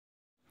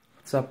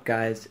What's up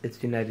guys,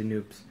 it's United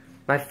Noobs.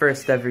 My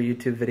first ever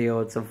YouTube video,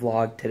 it's a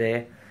vlog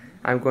today.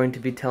 I'm going to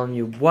be telling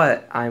you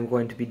what I'm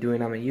going to be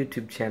doing on my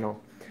YouTube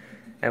channel.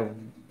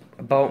 And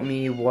about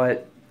me,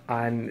 what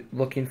I'm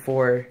looking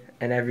for,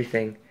 and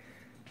everything.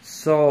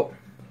 So,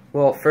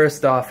 well,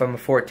 first off, I'm a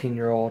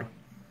 14-year-old.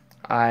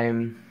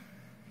 I'm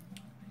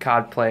a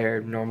COD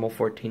player, normal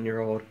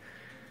 14-year-old.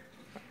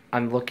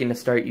 I'm looking to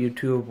start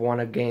YouTube, want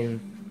to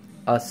gain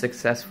a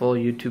successful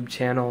YouTube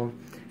channel,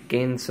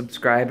 gain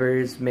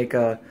subscribers, make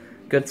a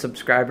good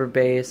subscriber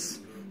base,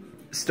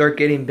 start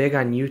getting big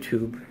on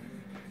YouTube,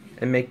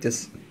 and make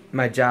this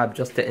my job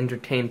just to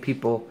entertain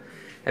people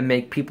and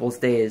make people's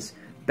days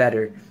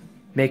better,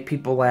 make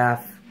people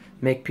laugh,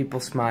 make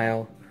people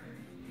smile.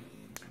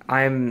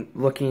 I'm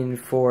looking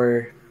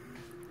for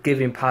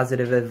giving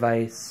positive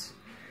advice.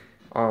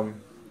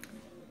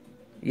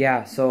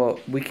 Yeah, so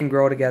we can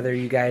grow together.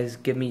 You guys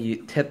give me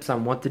tips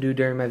on what to do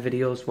during my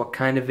videos, what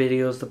kind of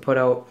videos to put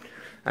out.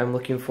 I'm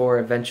looking for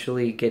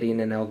eventually getting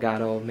an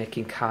Elgato,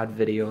 making COD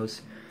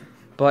videos.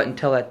 But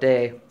until that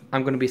day,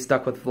 I'm going to be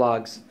stuck with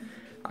vlogs.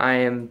 I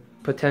am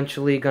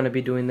potentially going to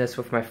be doing this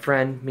with my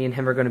friend. Me and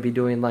him are going to be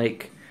doing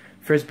like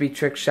frisbee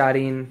trick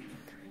shotting,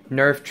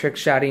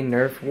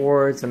 Nerf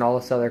wars, and all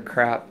this other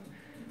crap.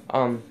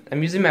 I'm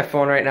using my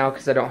phone right now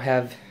because I don't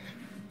have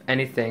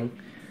anything.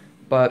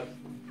 But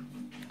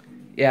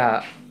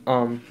yeah,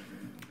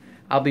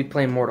 I'll be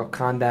playing Mortal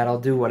Kombat. I'll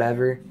do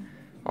whatever.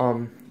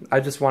 I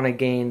just want to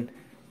gain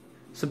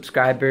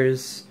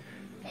subscribers,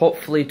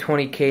 hopefully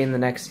 20K in the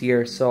next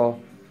year, so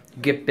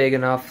get big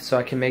enough so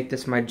I can make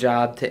this my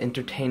job to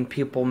entertain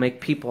people,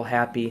 make people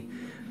happy,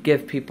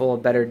 give people a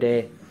better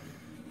day,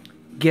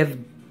 give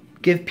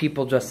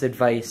people just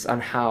advice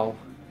on how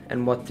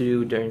and what to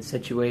do during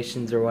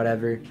situations or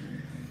whatever.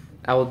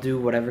 I will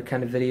do whatever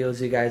kind of videos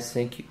you guys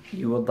think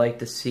you would like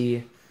to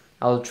see.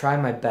 I'll try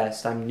my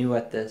best. I'm new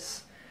at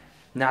this,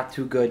 not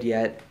too good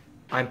yet.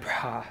 I'm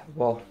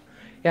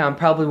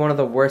probably one of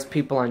the worst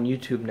people on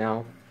YouTube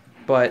now,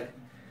 but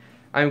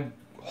I'm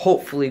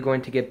hopefully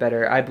going to get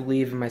better. I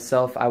believe in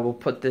myself. I will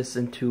put this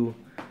into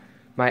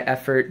my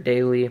effort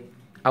daily.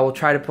 I will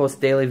try to post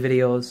daily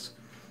videos.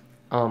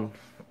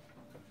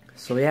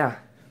 So yeah,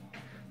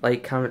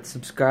 like, comment,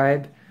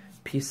 subscribe.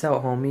 Peace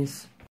out, homies.